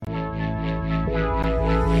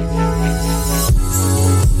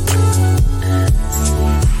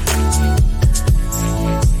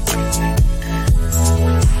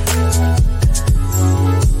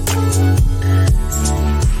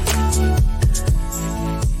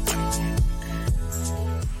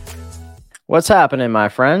What's happening, my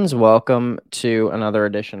friends? Welcome to another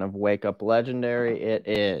edition of Wake Up Legendary. It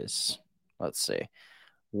is, let's see,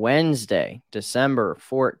 Wednesday, December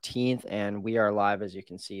 14th, and we are live, as you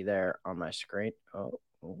can see there on my screen.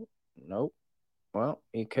 Nope. Well,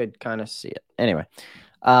 you could kind of see it. Anyway,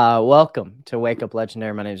 welcome to Wake Up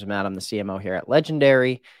Legendary. My name is Matt. I'm the CMO here at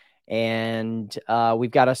Legendary, and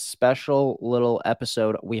we've got a special little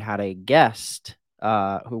episode. We had a guest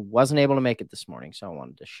who wasn't able to make it this morning. So I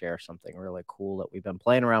wanted to share something really cool that we've been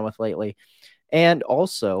playing around with lately. And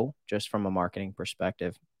also, just from a marketing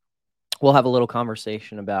perspective, we'll have a little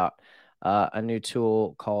conversation about a new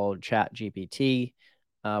tool called ChatGPT,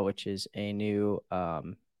 which is a new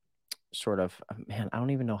sort of, man, I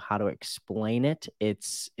don't even know how to explain it.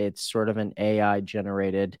 It's sort of an AI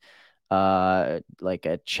generated like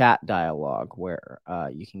a chat dialogue where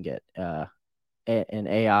you can get an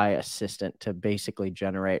AI assistant to basically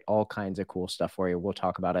generate all kinds of cool stuff for you. We'll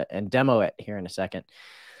talk about it and demo it here in a second.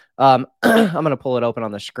 I'm going to pull it open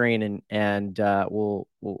on the screen and we'll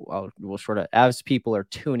sort of, as people are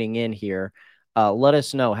tuning in here, let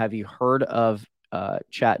us know. Have you heard of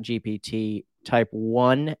ChatGPT Type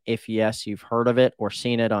 1? If yes, you've heard of it or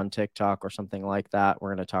seen it on TikTok or something like that.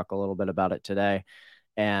 We're going to talk a little bit about it today.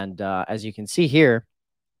 And as you can see here,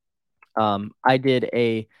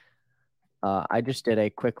 I just did a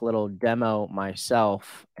quick little demo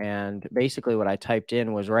myself, and basically what I typed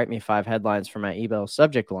in was write me 5 headlines for my email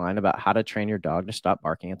subject line about how to train your dog to stop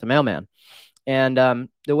barking at the mailman. And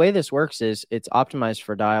the way this works is it's optimized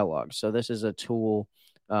for dialogue. So this is a tool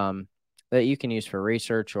that you can use for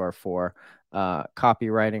research or for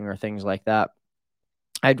copywriting or things like that.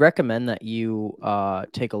 I'd recommend that you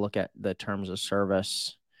take a look at the terms of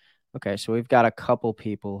service. Okay, so we've got a couple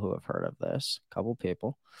people who have heard of this, couple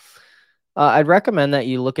people. I'd recommend that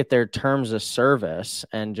you look at their terms of service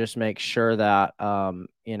and just make sure that,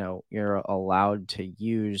 you're allowed to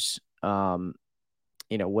use,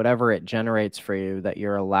 whatever it generates for you, that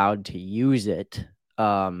you're allowed to use it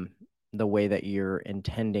the way that you're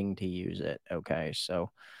intending to use it. Okay,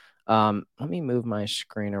 so let me move my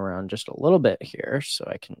screen around just a little bit here so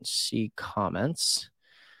I can see comments.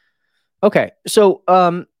 Okay, so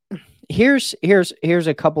here's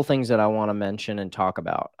a couple things that I want to mention and talk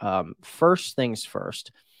about. First things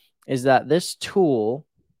first is that this tool,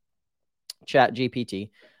 ChatGPT,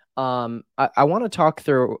 I want to talk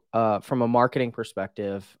through from a marketing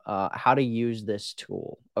perspective how to use this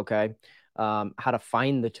tool. Okay, how to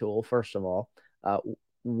find the tool first of all.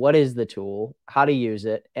 What is the tool? How to use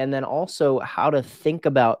it, and then also how to think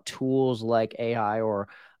about tools like AI or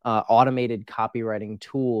automated copywriting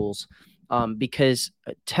tools. Because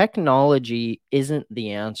technology isn't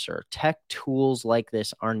the answer. Tech tools like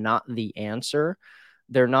this are not the answer.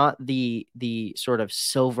 They're not the sort of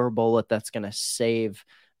silver bullet that's going to save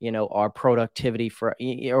our productivity for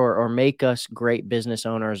or make us great business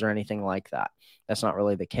owners or anything like that. That's not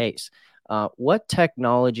really the case. What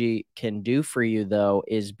technology can do for you, though,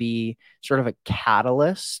 is be sort of a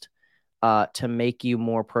catalyst to make you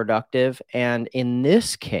more productive. And in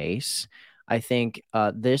this case, I think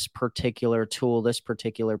this particular tool, this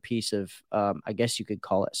particular piece of, I guess you could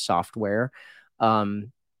call it software,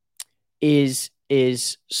 is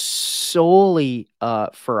solely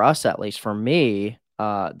for us, at least for me,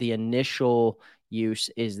 the initial use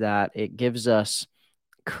is that it gives us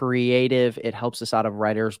creative. It helps us out of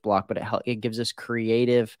writer's block, but it gives us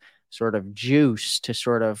creative sort of juice to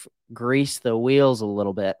sort of grease the wheels a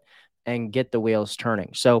little bit and get the wheels turning.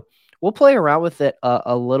 So we'll play around with it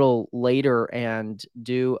a little later and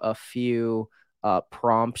do a few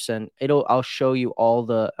prompts, and I'll show you all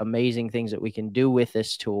the amazing things that we can do with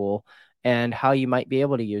this tool and how you might be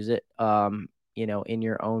able to use it, in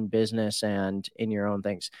your own business and in your own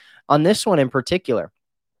things. On this one in particular,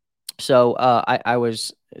 so I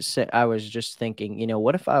was just thinking,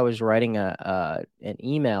 what if I was writing an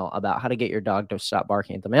email about how to get your dog to stop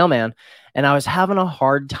barking at the mailman, and I was having a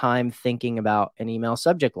hard time thinking about an email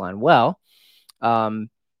subject line. Well,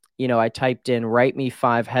 I typed in write me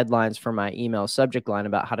 5 headlines for my email subject line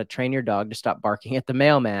about how to train your dog to stop barking at the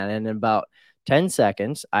mailman, and in about 10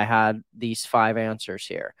 seconds, I had these 5 answers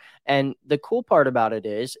here. And the cool part about it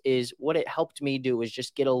is what it helped me do was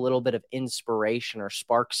just get a little bit of inspiration or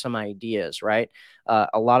spark some ideas, right?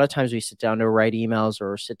 A lot of times we sit down to write emails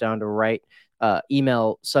or sit down to write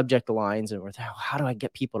email subject lines, and we're like, how do I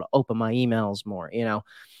get people to open my emails more,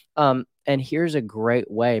 and here's a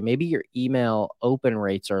great way. Maybe your email open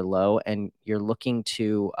rates are low and you're looking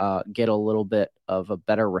to get a little bit of a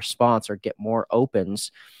better response or get more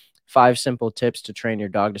opens. 5 simple tips to train your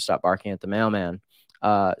dog to stop barking at the mailman.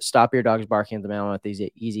 Stop your dog's barking at the mailman with these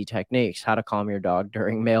easy techniques. How to calm your dog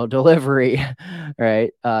during mail delivery,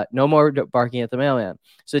 right? No more barking at the mailman.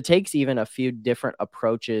 So it takes even a few different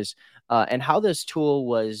approaches. And how this tool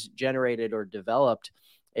was generated or developed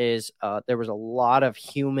is there was a lot of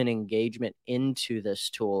human engagement into this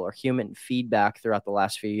tool, or human feedback throughout the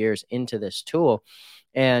last few years into this tool.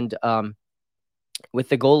 And with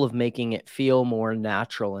the goal of making it feel more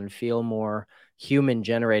natural and feel more human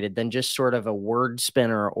generated than just sort of a word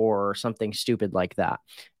spinner or something stupid like that.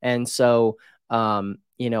 And so,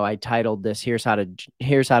 I titled this, here's how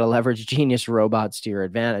to leverage genius robots to your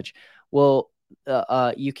advantage. Well,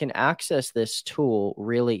 you can access this tool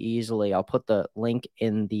really easily. I'll put the link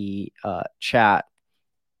in the chat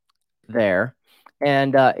there.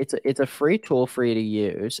 And it's a free tool for you to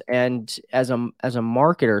use. And as a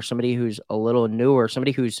marketer, somebody who's a little newer,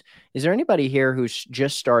 is there anybody here who's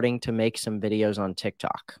just starting to make some videos on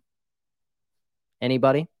TikTok?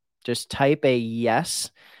 Anybody? Just type a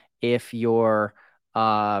yes if you're,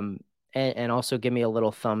 and also give me a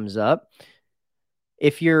little thumbs up.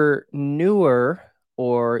 If you're newer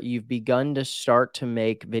or you've begun to start to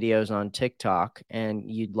make videos on TikTok and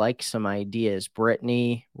you'd like some ideas,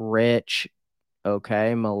 Brittany, Rich,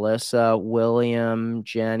 okay, Melissa, William,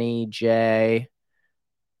 Jenny, Jay.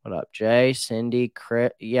 What up, Jay? Cindy,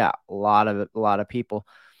 Chris? Yeah, a lot of people.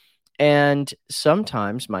 And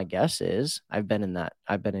sometimes my guess is I've been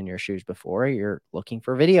in your shoes before. You're looking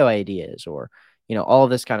for video ideas, or all of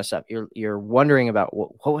this kind of stuff. You're wondering about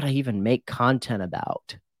what would I even make content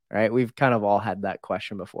about, right? We've kind of all had that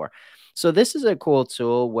question before. So this is a cool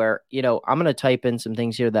tool where I'm going to type in some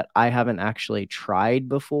things here that I haven't actually tried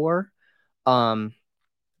before.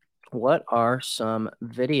 What are some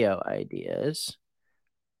video ideas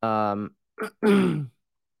about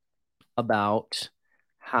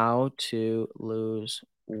how to lose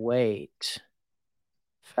weight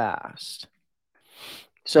fast?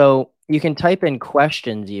 So you can type in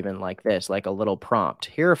questions even like this, like a little prompt.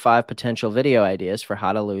 Here are 5 potential video ideas for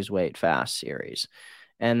how to lose weight fast series.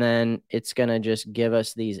 And then it's going to just give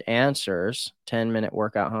us these answers: 10-minute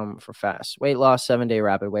workout home for fast weight loss, 7-day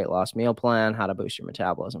rapid weight loss meal plan, how to boost your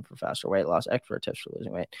metabolism for faster weight loss, expert tips for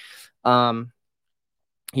losing weight.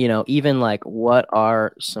 Even like, what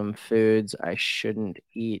are some foods I shouldn't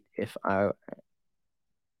eat if I'm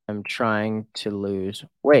trying to lose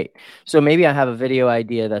weight? So maybe I have a video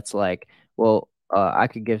idea that's like, well, I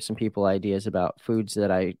could give some people ideas about foods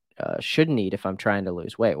that I shouldn't eat if I'm trying to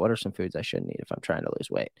lose weight. What are some foods I shouldn't eat if I'm trying to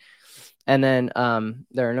lose weight? And then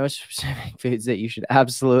there are no specific foods that you should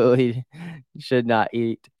absolutely should not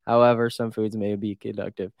eat. However, some foods may be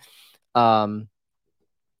conductive.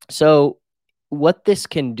 So what this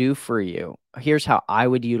can do for you, here's how I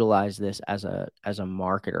would utilize this as a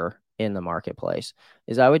marketer in the marketplace,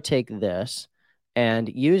 is I would take this and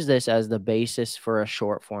use this as the basis for a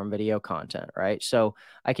short form video content, right? So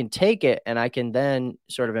I can take it and I can then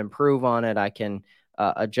sort of improve on it. I can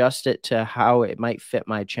adjust it to how it might fit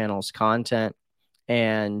my channel's content,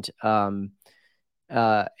 and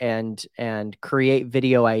create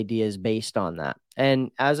video ideas based on that.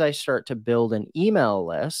 And as I start to build an email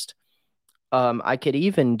list, I could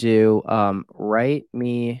even do write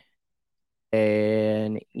me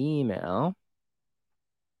an email.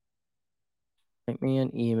 Write me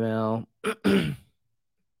an email. Well,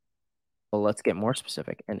 let's get more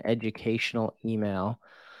specific. An educational email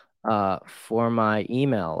for my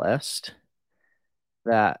email list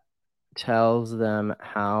that tells them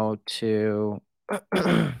how to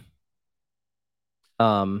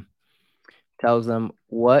tells them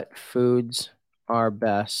what foods are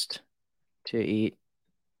best to eat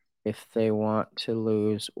if they want to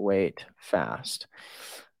lose weight fast.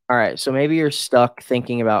 All right, so maybe you're stuck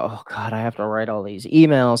thinking about, oh God, I have to write all these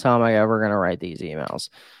emails. How am I ever going to write these emails?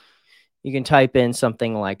 You can type in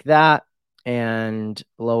something like that, and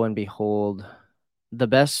lo and behold,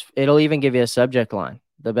 it'll even give you a subject line: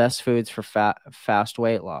 the best foods for fast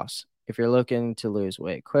weight loss. If you're looking to lose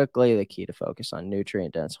weight quickly, the key to focus on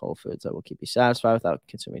nutrient-dense whole foods that will keep you satisfied without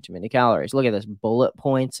consuming too many calories. Look at this, bullet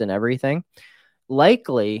points and everything.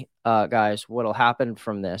 Likely, guys, what'll happen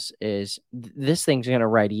from this is this thing's going to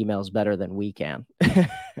write emails better than we can.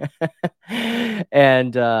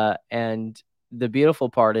 And the beautiful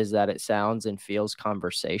part is that it sounds and feels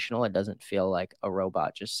conversational. It doesn't feel like a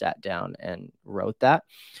robot just sat down and wrote that.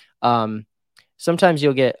 Sometimes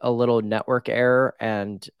you'll get a little network error,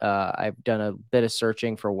 and I've done a bit of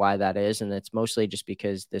searching for why that is. And it's mostly just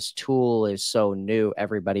because this tool is so new.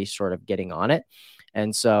 Everybody's sort of getting on it.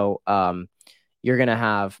 And so you're going to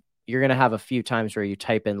have you're going to have a few times where you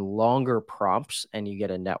type in longer prompts and you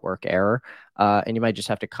get a network error. And you might just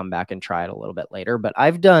have to come back and try it a little bit later. But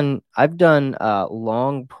I've done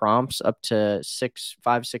long prompts up to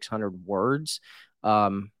 600 words,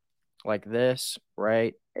 like this,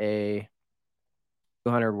 right? A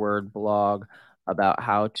 200-word blog about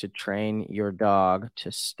how to train your dog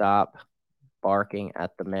to stop barking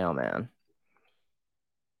at the mailman.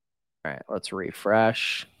 All right, let's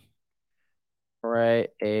refresh. All right,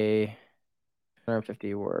 a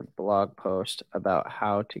 150-word blog post about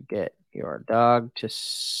how to get your dog to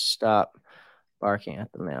stop barking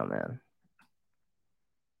at the mailman.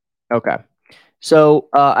 Okay. So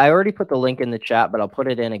I already put the link in the chat, but I'll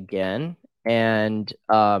put it in again. And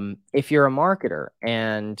if you're a marketer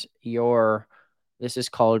and this is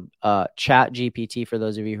called Chat GPT for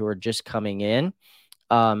those of you who are just coming in.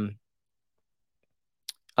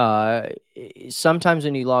 Sometimes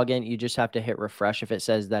when you log in, you just have to hit refresh if it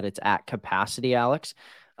says that it's at capacity, Alex.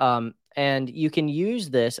 And you can use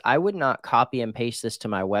this. I would not copy and paste this to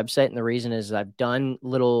my website. And the reason is I've done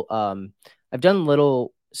little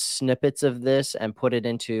snippets of this and put it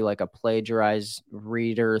into like a plagiarized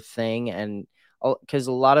reader thing. And because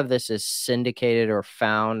a lot of this is syndicated or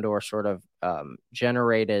found or sort of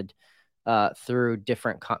generated through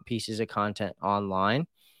different pieces of content online.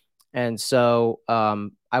 And so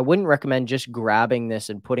I wouldn't recommend just grabbing this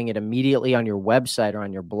and putting it immediately on your website or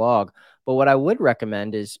on your blog. But what I would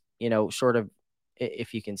recommend is, sort of,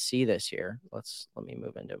 if you can see this here, let me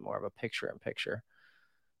move into more of a picture-in-picture.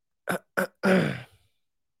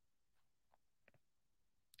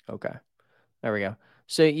 Okay, there we go.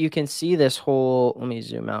 So you can see this whole, let me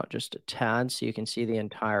zoom out just a tad so you can see the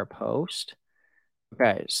entire post.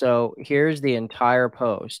 Okay, so here's the entire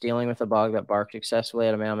post dealing with a dog that barked successfully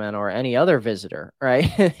at a mailman or any other visitor,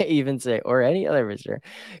 right? Even say, or any other visitor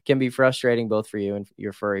can be frustrating both for you and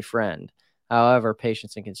your furry friend. However,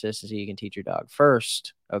 patience and consistency you can teach your dog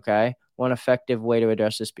first. Okay, one effective way to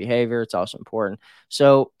address this behavior. It's also important.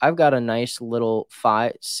 So I've got a nice little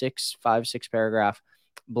five, six paragraph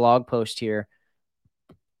blog post here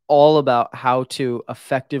all about how to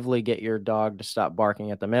effectively get your dog to stop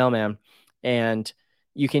barking at the mailman. And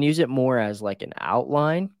you can use it more as like an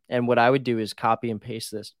outline. And what I would do is copy and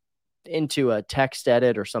paste this into a text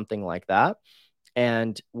edit or something like that.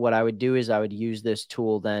 And what I would do is I would use this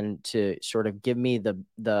tool then to sort of give me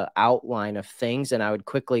the outline of things, and I would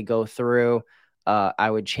quickly go through.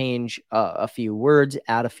 I would change a few words,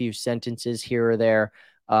 add a few sentences here or there.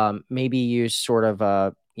 Maybe use sort of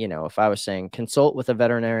a, if I was saying consult with a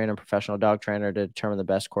veterinarian and professional dog trainer to determine the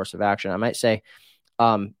best course of action, I might say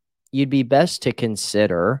you'd be best to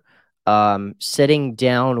consider sitting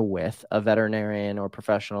down with a veterinarian or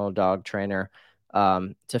professional dog trainer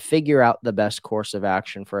to figure out the best course of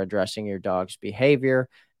action for addressing your dog's behavior.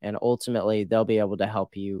 And ultimately, they'll be able to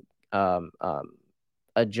help you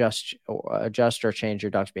adjust or change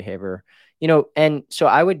your dog's behavior. And so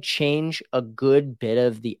I would change a good bit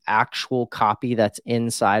of the actual copy that's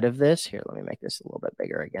inside of this. Here, let me make this a little bit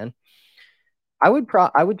bigger again. I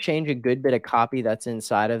would change a good bit of copy that's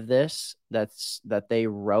inside of this that they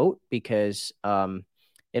wrote, because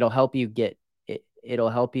it'll help you get it'll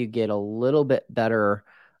help you get a little bit better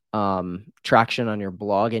traction on your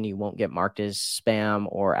blog, and you won't get marked as spam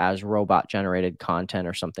or as robot generated content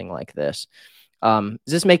or something like this. Is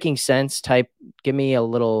this making sense? Give me a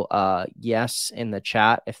little yes in the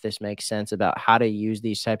chat if this makes sense about how to use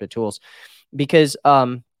these type of tools, because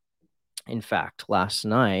in fact, last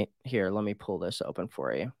night, here, let me pull this open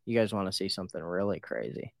for you. You guys want to see something really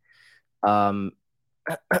crazy. Let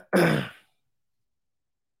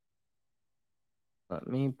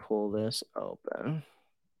me pull this open.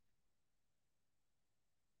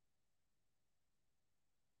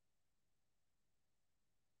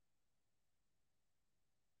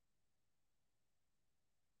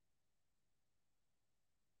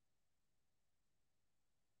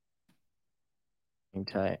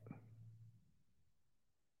 Okay.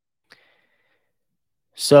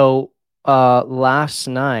 So last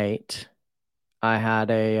night I had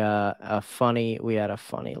we had a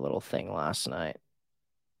funny little thing last night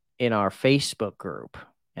in our Facebook group.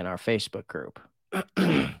 Let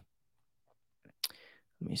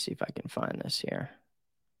me see if I can find this here.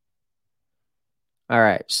 All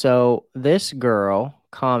right. So this girl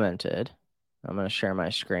commented. I'm going to share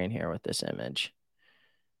my screen here with this image.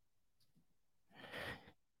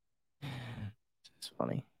 It's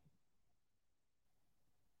funny.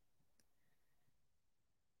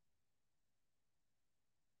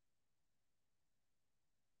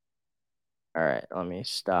 All right, let me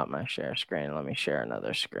stop my share screen. Let me share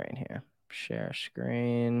another screen here. Share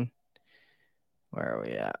screen. Where are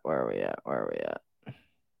we at? Where are we at? Where are we at?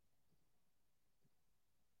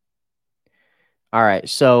 All right.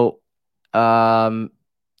 Um,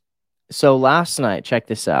 so last night, check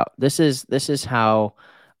this out. This is how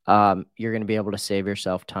you're going to be able to save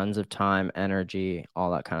yourself tons of time, energy,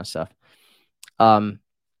 all that kind of stuff. Um,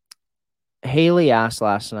 Haley asked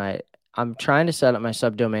last night, I'm trying to set up my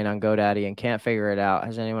subdomain on GoDaddy and can't figure it out.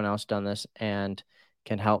 Has anyone else done this and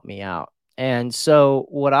can help me out? And so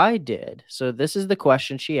what I did, so this is the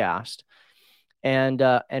question she asked. And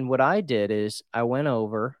what I did is I went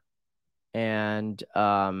over and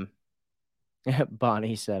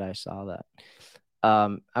Bonnie said I saw that.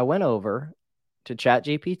 I went over to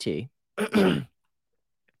ChatGPT and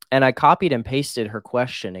I copied and pasted her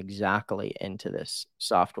question exactly into this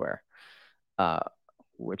software,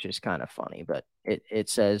 which is kind of funny. But it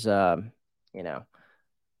says, you know,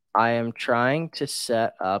 I am trying to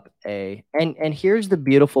set up and here's the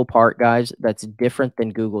beautiful part, guys, that's different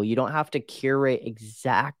than Google. You don't have to curate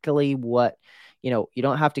exactly what, you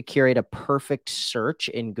don't have to curate a perfect search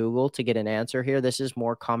in Google to get an answer here. This is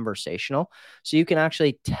more conversational. So you can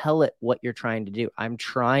actually tell it what you're trying to do. I'm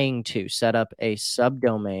trying to set up a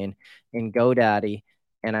subdomain in GoDaddy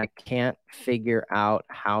and I can't figure out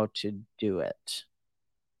how to do it.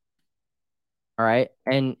 All right.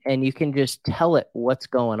 And you can just tell it what's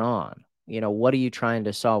going on. What are you trying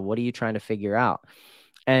to solve? What are you trying to figure out?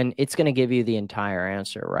 And it's going to give you the entire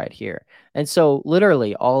answer right here. And so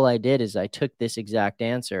literally all I did is I took this exact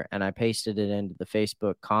answer and I pasted it into the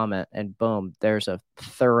Facebook comment and boom, there's a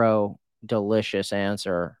thorough, delicious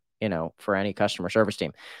answer, for any customer service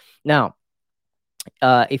team. Now,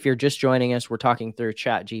 if you're just joining us, we're talking through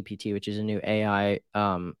ChatGPT, which is a new AI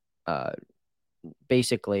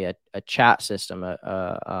basically a chat system,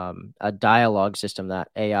 a dialogue system that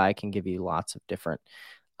AI can give you lots of different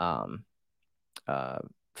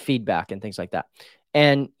feedback and things like that.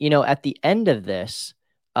 And, at the end of this,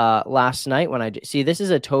 last night when I see, this is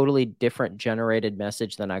a totally different generated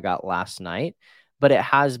message than I got last night, but it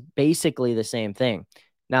has basically the same thing.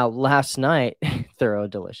 Now, last night, thorough,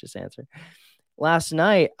 delicious answer. Last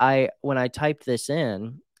night, when I typed this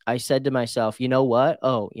in, I said to myself, you know what?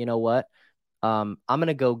 Oh, you know what? I'm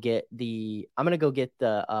gonna go get the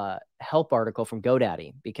help article from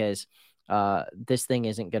GoDaddy because this thing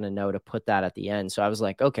isn't gonna know to put that at the end. So I was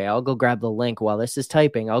like, okay, I'll go grab the link while this is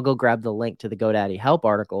typing. I'll go grab the link to the GoDaddy help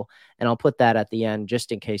article and I'll put that at the end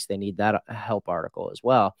just in case they need that help article as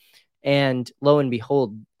well. And lo and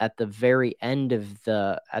behold, at the very end of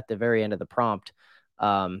the prompt,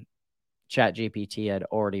 ChatGPT had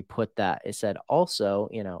already put that. It said also,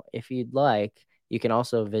 if you'd like, you can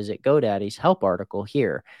also visit GoDaddy's help article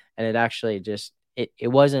here. And it actually just, it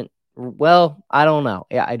wasn't, well, I don't know.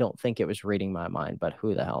 Yeah, I don't think it was reading my mind, but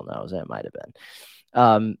who the hell knows? It might have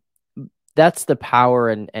been. That's the power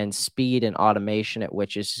and speed and automation at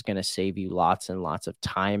which is going to save you lots and lots of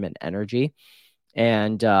time and energy.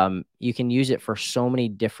 And you can use it for so many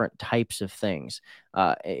different types of things.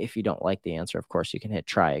 If you don't like the answer, of course, you can hit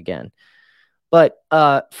try again. But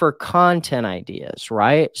for content ideas,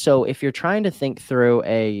 right? So if you're trying to think through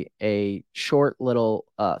a short little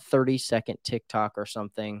 30-second TikTok or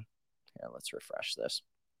something, yeah, let's refresh this.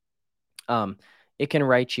 It can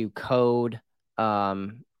write you code.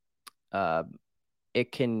 It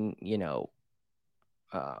can,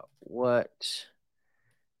 what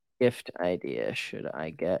gift idea should I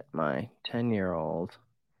get my 10-year-old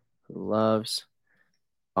who loves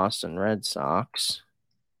Boston Red Sox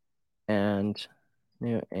and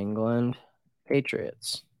New England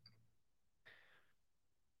Patriots?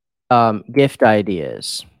 Gift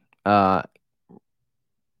ideas.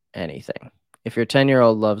 Anything. If your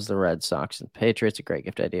 10-year-old loves the Red Sox and Patriots, a great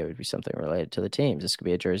gift idea would be something related to the teams. This could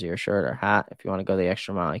be a jersey or shirt or hat. If you want to go the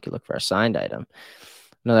extra mile, you could look for a signed item.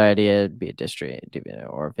 Another idea would be a district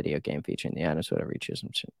or a video game featuring the items, whatever you choose.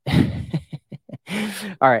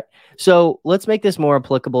 All right. So let's make this more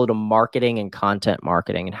applicable to marketing and content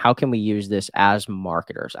marketing. And how can we use this as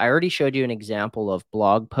marketers? I already showed you an example of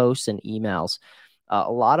blog posts and emails.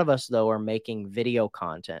 A lot of us, though, are making video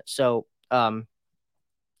content. So I'm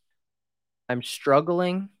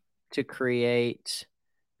struggling to create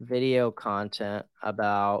video content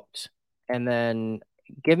about, and then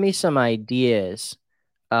give me some ideas.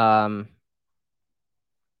 Oh,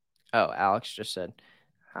 Alex just said,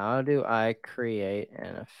 how do I create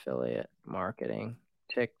an affiliate marketing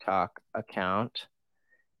TikTok account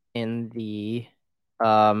in the,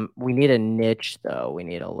 we need a niche though. We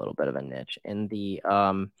need a little bit of a niche in the,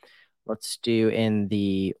 let's do in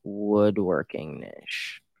the woodworking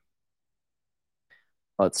niche.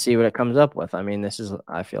 Let's see what it comes up with. I mean, this is,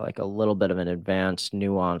 I feel like, a little bit of an advanced,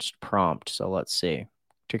 nuanced prompt. So let's see.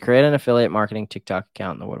 To create an affiliate marketing TikTok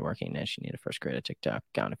account in the woodworking niche, you need to first create a TikTok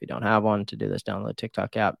account. If you don't have one, to do this, download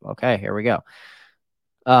TikTok app. Okay, here we go.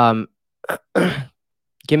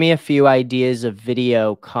 Give me a few ideas of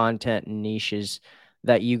video content niches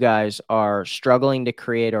that you guys are struggling to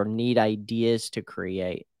create or need ideas to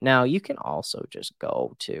create. Now, you can also just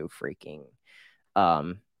go to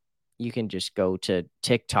you can just go to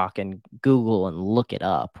TikTok and Google and look it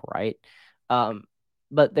up, right?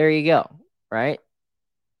 But there you go, right?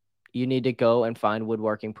 You need to go and find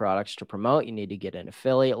woodworking products to promote. You need to get an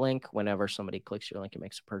affiliate link. Whenever somebody clicks your link and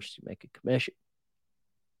makes a purchase, you make a commission.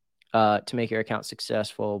 To make your account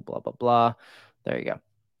successful, blah, blah, blah. There you go.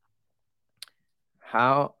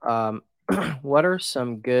 What are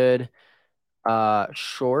some good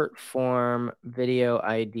short form video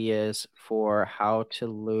ideas for how to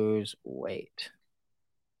lose weight?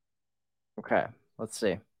 Okay, let's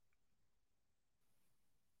see.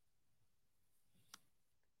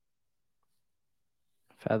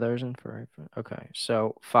 Feathers and fur. Okay,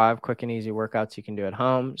 so 5 quick and easy workouts you can do at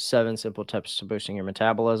home. 7 simple tips to boosting your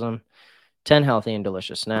metabolism. 10 healthy and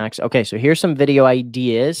delicious snacks. Okay, so here's some video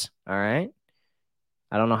ideas. All right.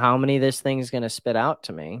 I don't know how many this thing is going to spit out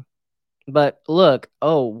to me. But look,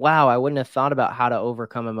 oh, wow, I wouldn't have thought about how to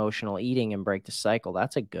overcome emotional eating and break the cycle.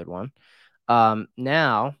 That's a good one.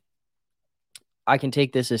 Now, I can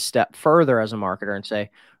take this a step further as a marketer and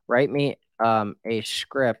say, write me a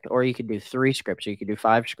script, or you could do 3 scripts, or you could do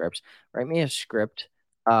 5 scripts. Write me a script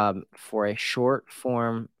for a short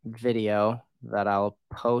form video that I'll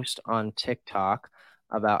post on TikTok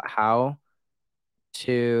about how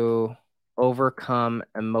to overcome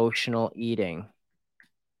emotional eating.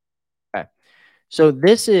 Okay. So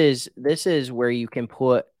this is where you can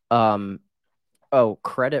put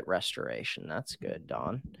credit restoration. That's good,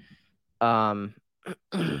 Don.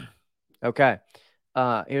 Okay.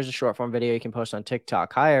 Here's a short form video you can post on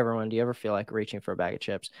TikTok. Hi everyone. Do you ever feel like reaching for a bag of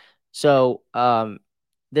chips? So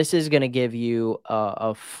this is going to give you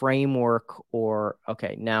a framework, or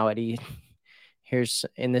okay, now here's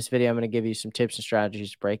in this video I'm going to give you some tips and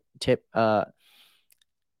strategies to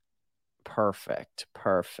perfect.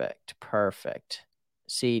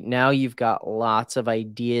 See, now you've got lots of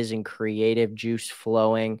ideas and creative juice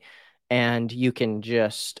flowing, and you can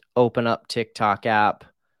just open up TikTok app.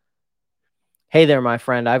 Hey there, my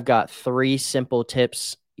friend. I've got 3 simple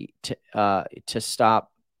tips to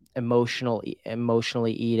stop emotionally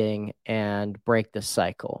eating and break the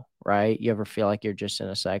cycle, right? You ever feel like you're just in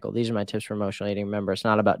a cycle? These are my tips for emotional eating. Remember, it's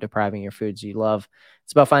not about depriving your foods you love.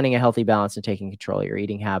 It's about finding a healthy balance and taking control of your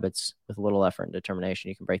eating habits with little effort and determination.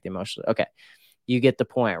 You can break the emotional. Okay. You get the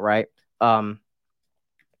point, right?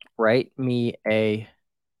 Write me a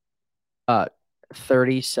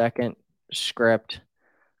 30-second script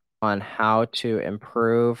on how to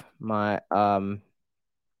improve my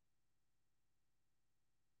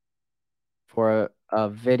for a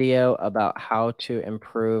video about how to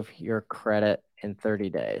improve your credit in 30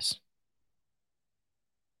 days.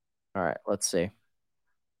 All right, let's see.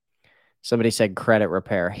 Somebody said credit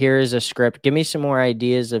repair. Here is a script. Give me some more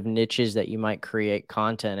ideas of niches that you might create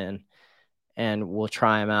content in, and we'll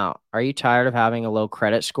try them out. Are you tired of having a low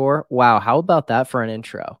credit score? Wow, how about that for an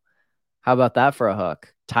intro? How about that for a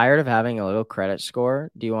hook? Tired of having a low credit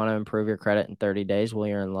score? Do you want to improve your credit in 30 days? Well,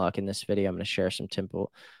 you're in luck. In this video, I'm going to share some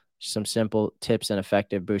simple tips and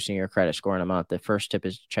effective boosting your credit score in a month. The first tip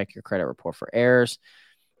is check your credit report for errors.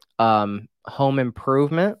 Home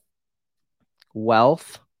improvement,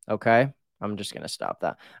 wealth. Okay. I'm just going to stop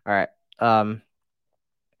that. All right.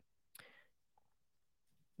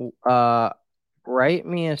 Write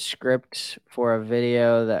me a script for a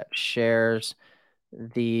video that shares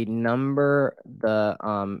the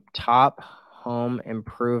top home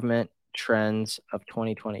improvement trends of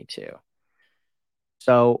 2022.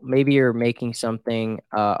 So maybe you're making something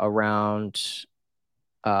around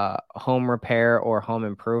home repair or home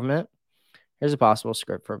improvement. Here's a possible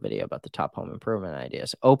script for a video about the top home improvement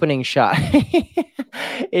ideas. Opening shot.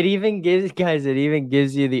 It even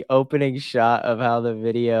gives you the opening shot of how the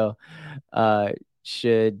video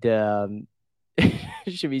should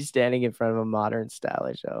be standing in front of a modern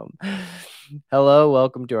stylish home. Hello,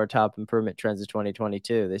 welcome to our top improvement trends of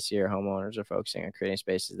 2022. This year, homeowners are focusing on creating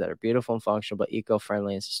spaces that are beautiful and functional, but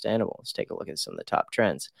eco-friendly and sustainable. Let's take a look at some of the top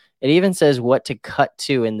trends. It even says what to cut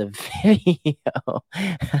to in the video.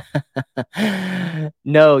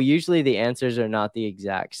 No, usually the answers are not the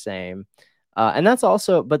exact same. And that's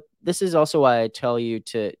also, but this is also why I tell you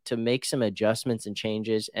to make some adjustments and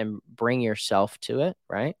changes and bring yourself to it,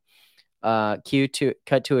 right? Cut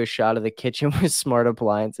to a shot of the kitchen with smart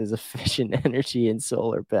appliances, efficient energy, and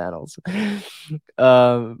solar panels.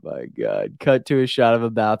 My God. Cut to a shot of a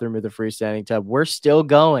bathroom with a freestanding tub. We're still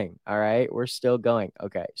going. All right. We're still going.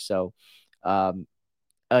 Okay. So,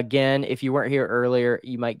 again, if you weren't here earlier,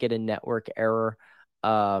 you might get a network error.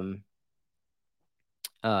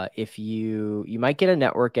 If you might get a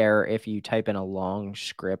network error if you type in a long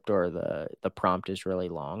script or the prompt is really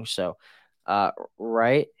long. So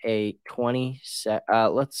write a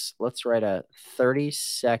let's write a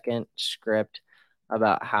 30-second script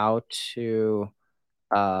about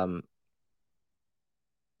um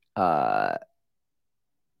uh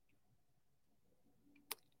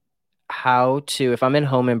how to, if I'm in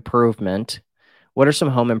home improvement, what are some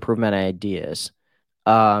home improvement ideas?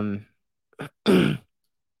 um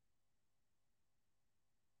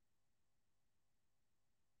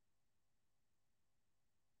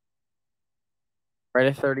Write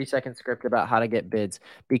a 30-second script about how to get bids.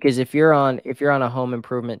 Because if you're on a home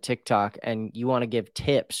improvement TikTok and you want to give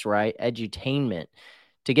tips, right? Edutainment.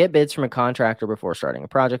 To get bids from a contractor before starting a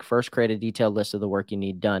project, first create a detailed list of the work you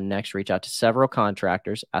need done. Next, reach out to several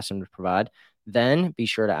contractors, ask them to provide. Then be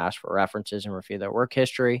sure to ask for references and review their work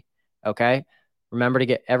history. Okay. Remember to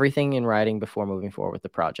get everything in writing before moving forward with the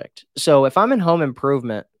project. So if I'm in home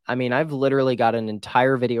improvement, I mean, I've literally got an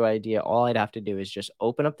entire video idea. All I'd have to do is just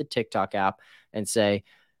open up the TikTok app and say,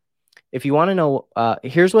 if you want to know,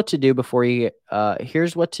 here's what to do before you,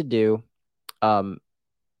 here's what to do. Um,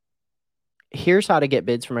 Here's how to get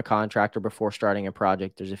bids from a contractor before starting a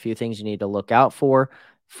project. There's a few things you need to look out for.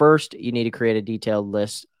 First, you need to create a detailed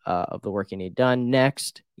list of the work you need done.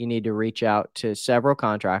 Next, you need to reach out to several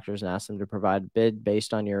contractors and ask them to provide a bid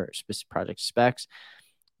based on your specific project specs.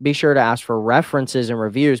 Be sure to ask for references and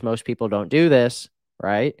reviews. Most people don't do this,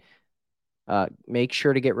 right? Make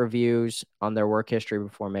sure to get reviews on their work history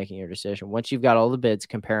before making your decision. Once you've got all the bids,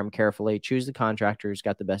 compare them carefully. Choose the contractor who's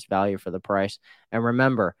got the best value for the price. And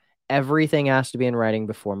remember, everything has to be in writing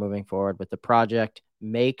before moving forward with the project.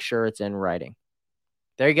 Make sure it's in writing.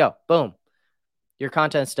 There you go. Boom. Your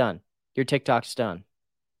content's done. Your TikTok's done.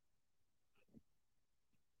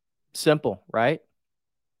 Simple, right?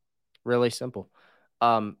 Really simple.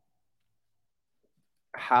 How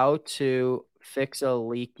to fix a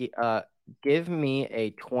leaky give me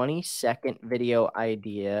a 20-second video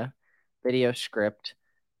script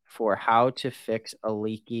for how to fix a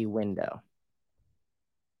leaky window.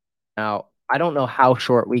 Now, I don't know how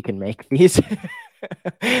short we can make these.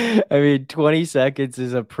 I mean, 20 seconds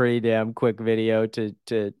is a pretty damn quick video to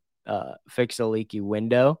fix a leaky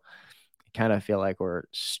window. I kind of feel like we're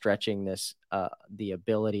stretching the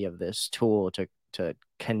ability of this tool to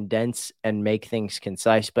condense and make things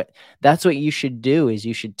concise. But that's what you should do, is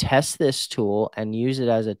you should test this tool and use it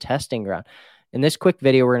as a testing ground. In this quick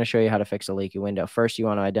video, we're going to show you how to fix a leaky window. First, you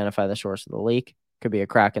want to identify the source of the leak. Could be a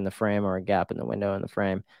crack in the frame or a gap in the window in the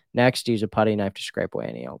frame. Next, use a putty knife to scrape away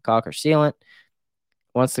any old caulk or sealant.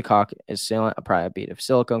 Once the caulk is sealant, apply a bead of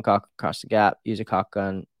silicone caulk across the gap. Use a caulk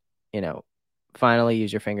gun. Finally,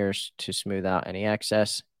 use your fingers to smooth out any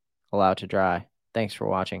excess. Allow it to dry. Thanks for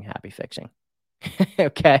watching. Happy fixing.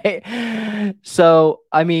 Okay. So,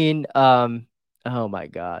 I mean, oh my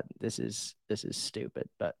God, this is stupid,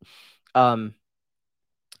 but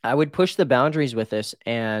I would push the boundaries with this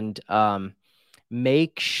and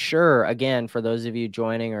make sure, again, for those of you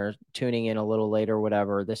joining or tuning in a little later,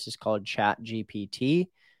 whatever, this is called Chat GPT.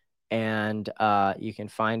 And you can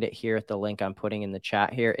find it here at the link I'm putting in the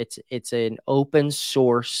chat here. It's an open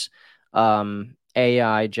source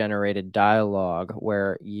AI generated dialogue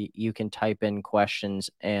where you can type in questions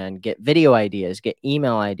and get video ideas, get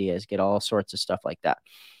email ideas, get all sorts of stuff like that.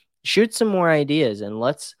 Shoot some more ideas and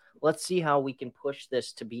let's see how we can push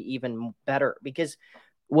this to be even better, because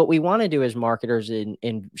what we want to do as marketers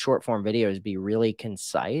in short form videos be really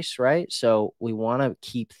concise, right? So we want to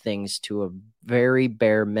keep things to a very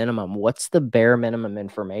bare minimum. What's the bare minimum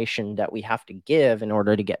information that we have to give in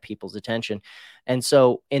order to get people's attention? And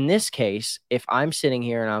so in this case, if I'm sitting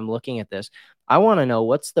here and I'm looking at this, I want to know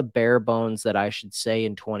what's the bare bones that I should say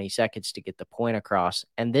in 20 seconds to get the point across.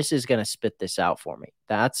 And this is going to spit this out for me.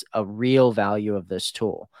 That's a real value of this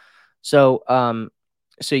tool. So,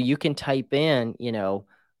 so you can type in, give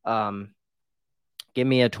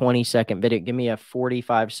me a 20-second video, give me a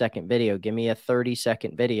 45-second video, give me a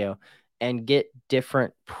 30-second video, and get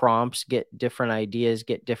different prompts, get different ideas,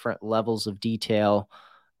 get different levels of detail,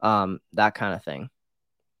 that kind of thing.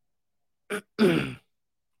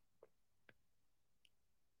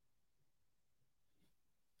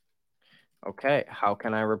 Okay, how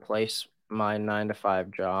can I replace my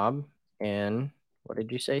 9-to-5 job in, what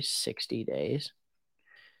did you say, 60 days?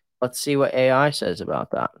 Let's see what AI says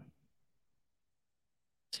about that.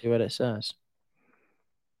 See what it says.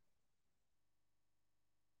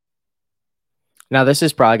 Now this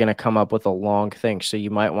is probably going to come up with a long thing, so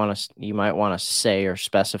you might want to say or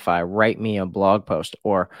specify, write me a blog post,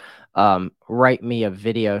 or write me a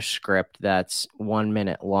video script that's 1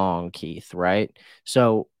 minute long, Keith. Right?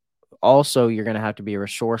 So also you're going to have to be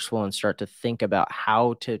resourceful and start to think about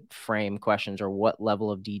how to frame questions or what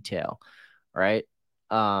level of detail. Right?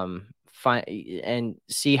 Find and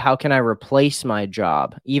see, how can I replace my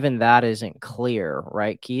job? Even that isn't clear,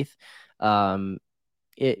 right, Keith? Um,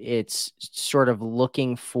 it's sort of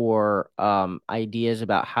looking for ideas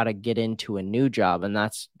about how to get into a new job, and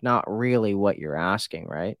that's not really what you're asking,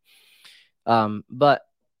 right? But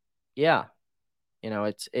yeah,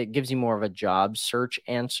 it gives you more of a job search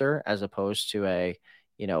answer as opposed to a,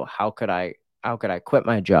 how could I quit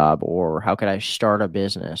my job, or how could I start a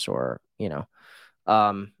business, or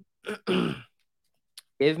um,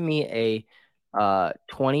 give me a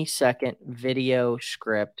 20-second video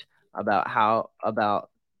script about how about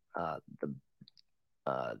the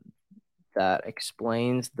uh, that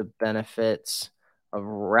explains the benefits of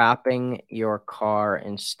wrapping your car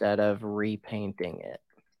instead of repainting it.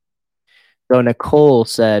 So Nicole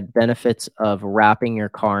said benefits of wrapping your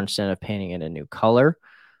car instead of painting it a new color.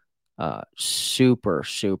 Super,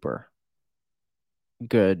 super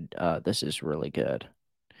good. This is really good.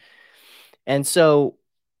 And so,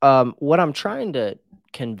 what I'm trying to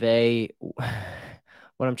convey,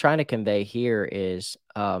 what I'm trying to convey here is,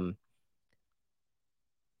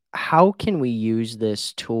 how can we use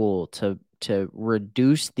this tool to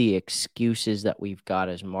reduce the excuses that we've got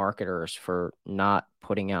as marketers for not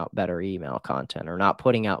putting out better email content, or not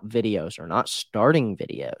putting out videos, or not starting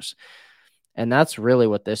videos? And that's really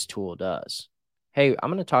what this tool does. Hey, I'm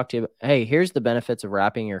going to talk to you. Hey, here's the benefits of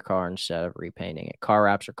wrapping your car instead of repainting it. Car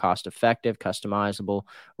wraps are cost effective, customizable.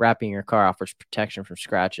 Wrapping your car offers protection from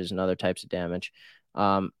scratches and other types of damage.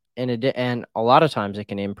 And a lot of times it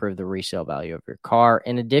can improve the resale value of your car.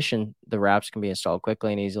 In addition, the wraps can be installed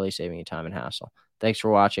quickly and easily, saving you time and hassle. Thanks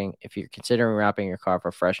for watching. If you're considering wrapping your car for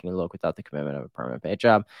a fresh new look without the commitment of a permanent paint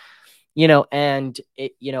job, and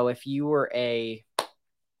if you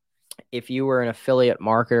were an affiliate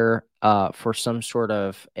marketer for some sort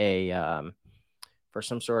of a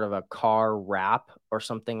car wrap or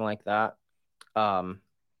something like that,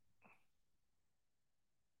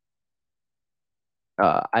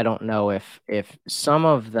 I don't know if some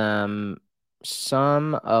of them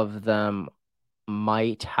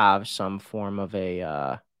might have some form of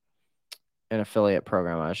an affiliate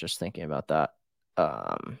program. I was just thinking about that.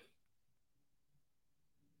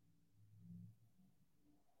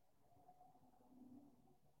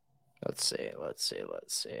 Let's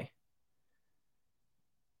see.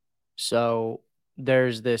 So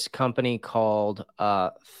there's this company called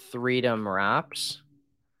Freedom Wraps,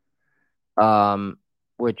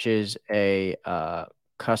 which is a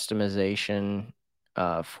customization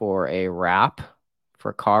for a wrap,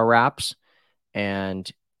 for car wraps.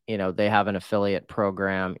 And they have an affiliate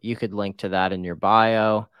program. You could link to that in your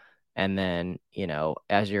bio. And then,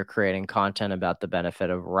 as you're creating content about the benefit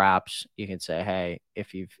of wraps, you can say, hey,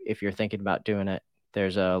 if you're thinking about doing it,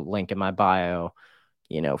 there's a link in my bio,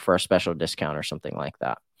 for a special discount or something like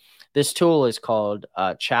that. This tool is called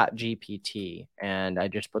Chat GPT, and I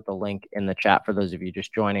just put the link in the chat for those of you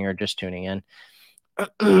just joining or just tuning in.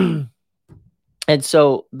 And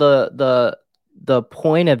so the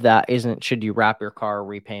point of that isn't should you wrap your car or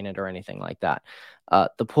repaint it or anything like that.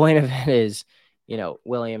 The point of it is,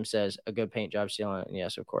 William says a good paint job, sealant, and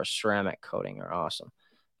yes, of course, ceramic coating are awesome.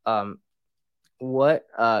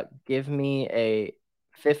 Give me a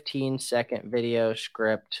 15-second video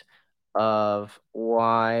script of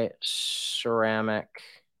why ceramic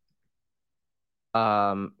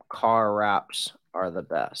car wraps are the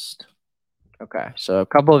best. Okay, so a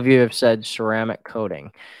couple of you have said ceramic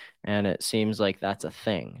coating, and it seems like that's a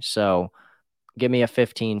thing. So give me a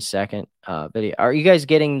 15-second video. Are you guys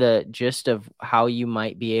getting the gist of how you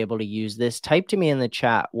might be able to use this? Type to me in the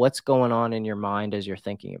chat what's going on in your mind as you're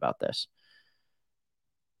thinking about this.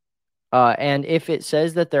 And if it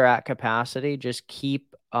says that they're at capacity, just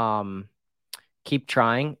keep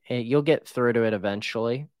trying. You'll get through to it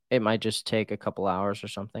eventually. It might just take a couple hours or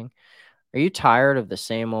something. Are you tired of the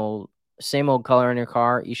same old color in your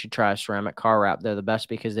car? You should try a ceramic car wrap. They're the best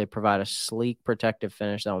because they provide a sleek, protective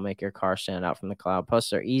finish that will make your car stand out from the crowd. Plus,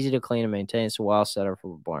 they're easy to clean and maintain. It's a well setup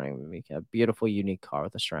for boarding. Make a beautiful, unique car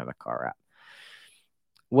with a ceramic car wrap.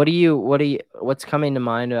 What's coming to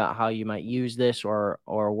mind about how you might use this, or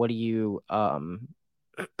what do you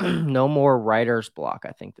no more writer's block?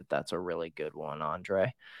 I think that's a really good one,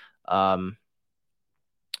 Andre. No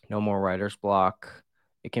more writer's block.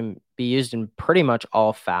 It can be used in pretty much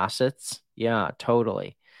all facets. Yeah,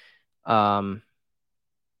 totally.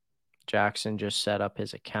 Jackson just set up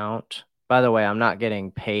his account. By the way, I'm not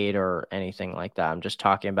getting paid or anything like that. I'm just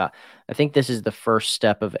talking about, I think this is the first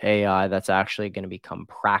step of AI that's actually going to become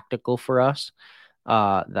practical for us.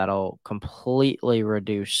 That'll completely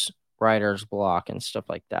reduce writer's block and stuff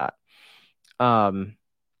like that.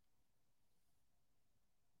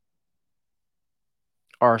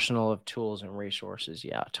 Arsenal of tools and resources.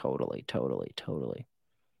 Yeah, totally.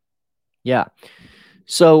 Yeah.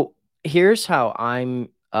 So here's how I'm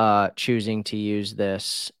choosing to use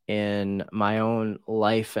this in my own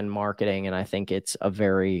life and marketing, and I think it's a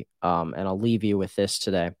very and I'll leave you with this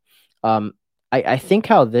today. I think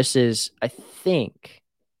how this is, I think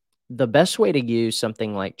the best way to use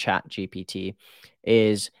something like Chat GPT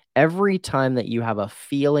is every time that you have a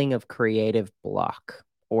feeling of creative block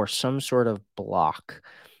or some sort of block,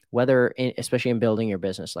 especially in building your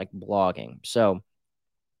business, like blogging. So,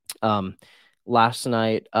 last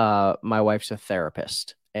night, my wife's a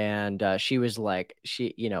therapist, and she was like,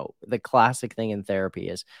 the classic thing in therapy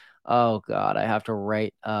is, oh God, I have to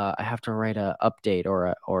write a update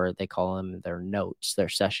or they call them their notes, their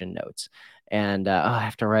session notes. And I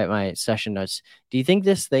have to write my session notes. Do you think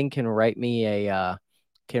this thing can write me a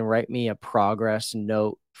progress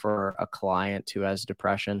note for a client who has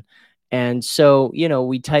depression? And so,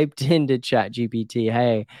 we typed into Chat GPT,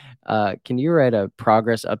 hey, can you write a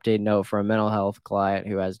progress update note for a mental health client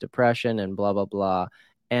who has depression and blah, blah, blah.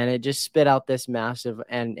 And it just spit out this massive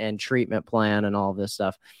and treatment plan and all this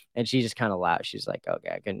stuff. And she just kind of laughed. She's like, okay,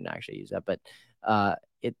 I couldn't actually use that, but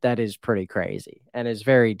that is pretty crazy. And it's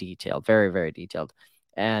very detailed, very, very detailed.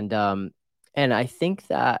 And I think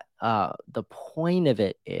that the point of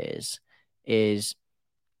it is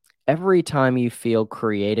every time you feel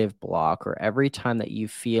creative block, or every time that you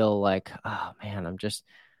feel like, oh man,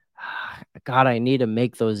 God, I need to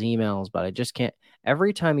make those emails, but I just can't.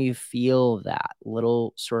 Every time you feel that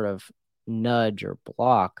little sort of nudge or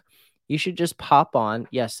block, you should just pop on.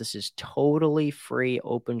 Yes, this is totally free,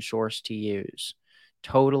 open source to use,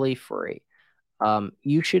 totally free.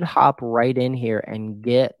 You should hop right in here and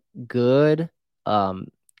get good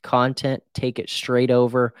content, take it straight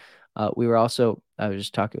over. I was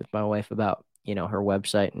just talking with my wife about, her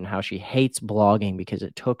website and how she hates blogging because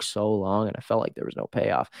it took so long and I felt like there was no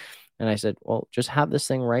payoff. And I said, well, just have this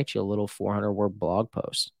thing write you a little 400-word blog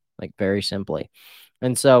post, like very simply.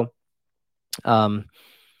 And so,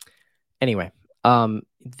 anyway,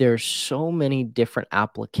 there's so many different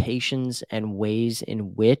applications and ways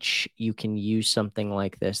in which you can use something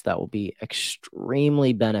like this that will be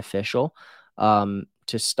extremely beneficial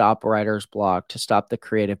to stop writer's block, to stop the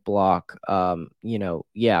creative block.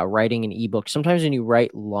 Writing an ebook. Sometimes when you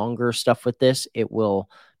write longer stuff with this, it will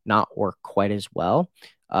not work quite as well,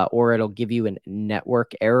 or it'll give you a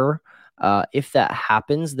network error. If that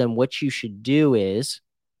happens, then what you should do is,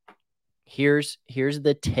 here's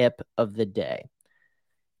the tip of the day.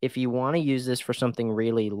 If you want to use this for something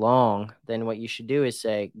really long, then what you should do is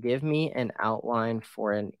say, give me an outline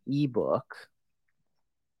for an ebook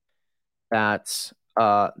that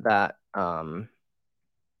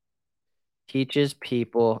teaches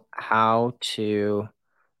people how to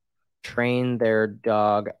train their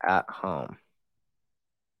dog at home.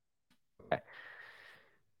 Okay.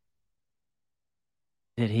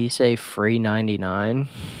 Did he say free 99?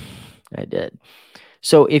 I did.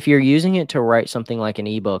 So if you're using it to write something like an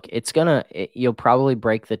ebook, you'll probably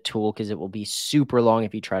break the tool because it will be super long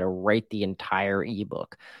if you try to write the entire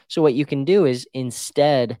ebook. So what you can do is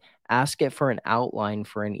instead ask it for an outline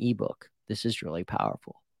for an ebook. This is really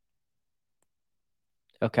powerful.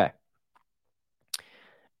 Okay.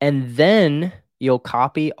 And then you'll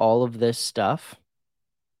copy all of this stuff.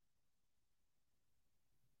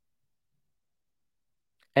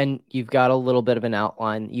 And you've got a little bit of an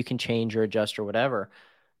outline. You can change or adjust or whatever.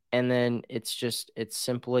 And then it's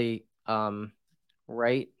simply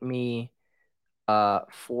write me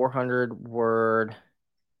 400 words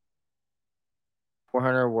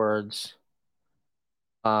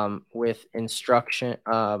with instruction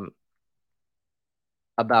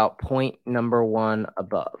about point number 1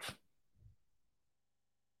 above.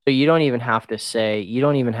 So you don't even have to say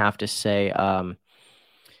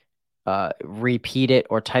repeat it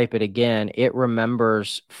or type it again. It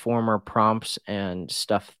remembers former prompts and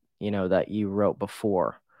stuff, that you wrote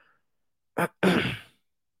before.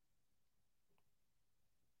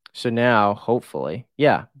 So now, hopefully,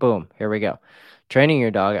 yeah, boom, here we go. Training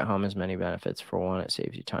your dog at home has many benefits. For one, it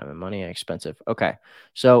saves you time and money and expensive. Okay,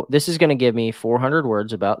 so this is going to give me 400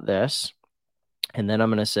 words about this. And then I'm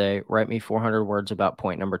going to say, write me 400 words about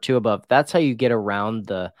point number 2 above. That's how you get around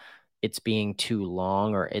the it's being too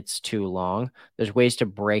long or it's too long. There's ways to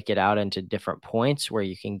break it out into different points where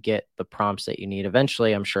you can get the prompts that you need.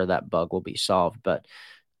 Eventually, I'm sure that bug will be solved. But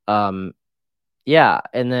yeah.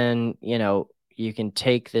 And then, you can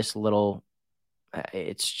take this little,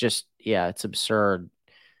 it's just, yeah, it's absurd.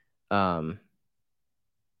 We're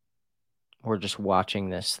just watching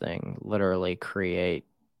this thing literally create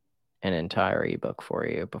an entire ebook for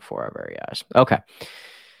you before our very eyes. Okay.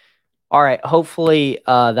 All right. Hopefully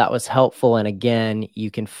that was helpful. And again, you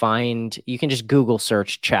can just Google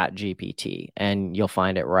search Chat GPT and you'll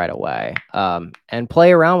find it right away. And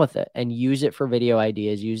play around with it and use it for video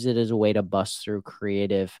ideas. Use it as a way to bust through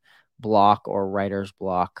creative block or writer's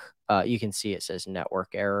block. You can see it says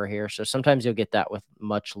network error here. So sometimes you'll get that with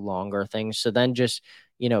much longer things. So then just,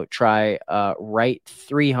 try write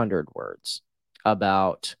 300 words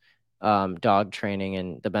about dog training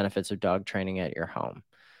and the benefits of dog training at your home.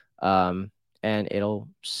 And it'll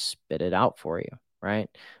spit it out for you, right?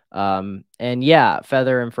 And yeah,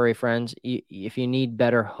 Feather and Furry Friends, if you need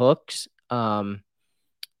better hooks, how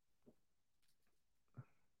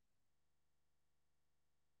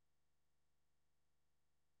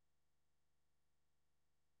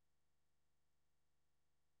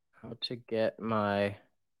to get my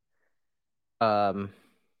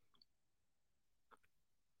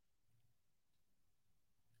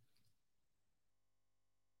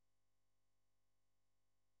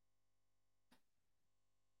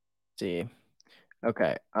see.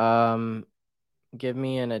 Okay. Give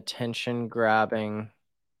me an attention grabbing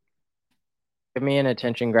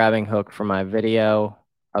hook for my video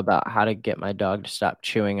about how to get my dog to stop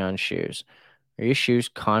chewing on shoes. Are your shoes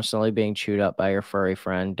constantly being chewed up by your furry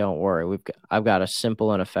friend? Don't worry. I've got a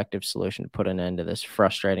simple and effective solution to put an end to this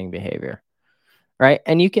frustrating behavior. Right?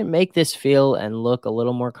 And you can make this feel and look a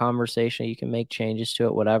little more conversational. You can make changes to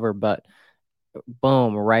it, whatever, but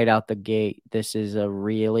boom, right out the gate, this is a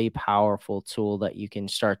really powerful tool that you can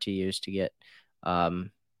start to use to get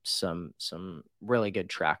some really good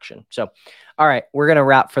traction. So, all right, we're going to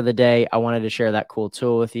wrap for the day. I wanted to share that cool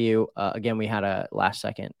tool with you. Again, we had a last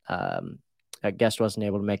second a guest wasn't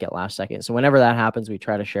able to make it last second. So whenever that happens, we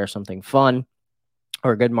try to share something fun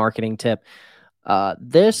or a good marketing tip.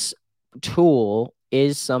 This tool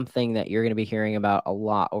is something that you're going to be hearing about a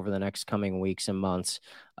lot over the next coming weeks and months.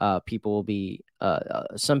 People will be,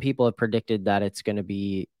 some people have predicted that it's going to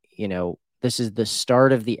be, this is the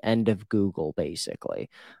start of the end of Google,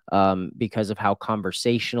 basically, because of how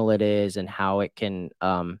conversational it is and how it can,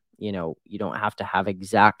 you don't have to have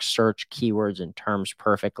exact search keywords and terms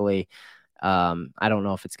perfectly. I don't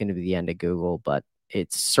know if it's going to be the end of Google, but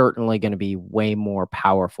it's certainly going to be way more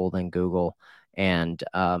powerful than Google. And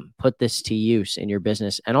put this to use in your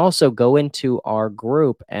business. And also go into our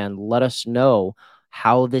group and let us know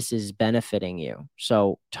how this is benefiting you.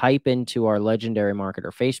 So type into our Legendary Marketer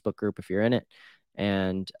Facebook group if you're in it,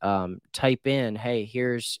 and type in, hey,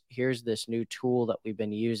 here's this new tool that we've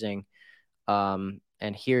been using.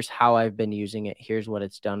 And here's how I've been using it. Here's what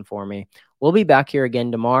it's done for me. We'll be back here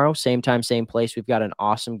again tomorrow, same time, same place. We've got an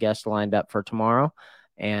awesome guest lined up for tomorrow.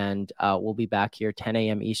 And we'll be back here 10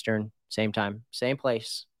 a.m. Eastern, same time, same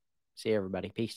place. See you, everybody. Peace.